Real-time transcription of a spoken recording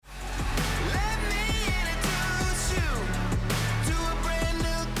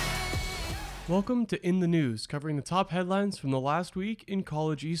Welcome to In the News, covering the top headlines from the last week in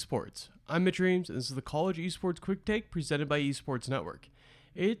college esports. I'm Mitch Reams, and this is the College Esports Quick Take presented by Esports Network.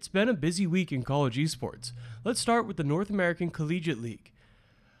 It's been a busy week in college esports. Let's start with the North American Collegiate League.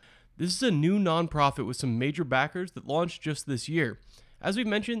 This is a new nonprofit with some major backers that launched just this year. As we've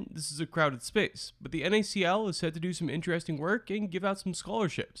mentioned, this is a crowded space, but the NACL is set to do some interesting work and give out some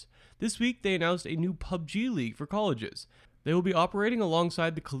scholarships. This week, they announced a new PUBG league for colleges. They will be operating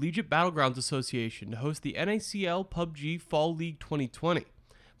alongside the Collegiate Battlegrounds Association to host the NACL PUBG Fall League 2020.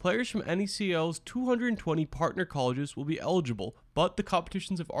 Players from NACL's 220 partner colleges will be eligible, but the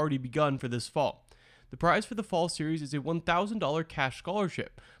competitions have already begun for this fall. The prize for the fall series is a $1,000 cash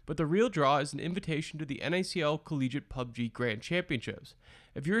scholarship, but the real draw is an invitation to the NACL Collegiate PUBG Grand Championships.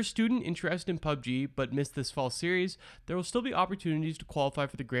 If you're a student interested in PUBG but missed this fall series, there will still be opportunities to qualify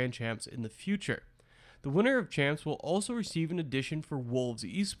for the Grand Champs in the future. The winner of Champs will also receive an audition for Wolves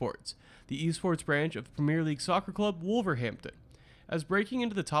Esports, the esports branch of Premier League soccer club Wolverhampton. As breaking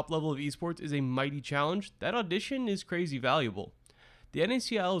into the top level of esports is a mighty challenge, that audition is crazy valuable. The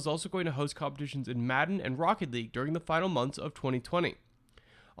NACL is also going to host competitions in Madden and Rocket League during the final months of 2020.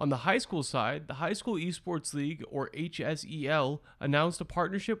 On the high school side, the High School Esports League, or HSEL, announced a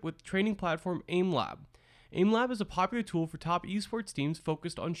partnership with training platform AimLab. AimLab is a popular tool for top esports teams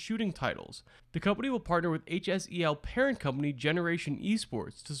focused on shooting titles. The company will partner with HSEL parent company Generation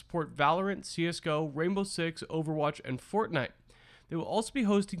Esports to support Valorant, CSGO, Rainbow Six, Overwatch, and Fortnite. They will also be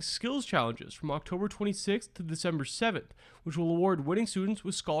hosting skills challenges from October 26th to December 7th, which will award winning students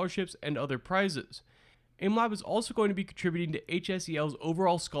with scholarships and other prizes. AimLab is also going to be contributing to HSEL's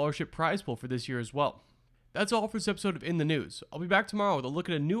overall scholarship prize pool for this year as well. That's all for this episode of In the News. I'll be back tomorrow with a look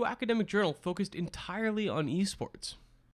at a new academic journal focused entirely on esports.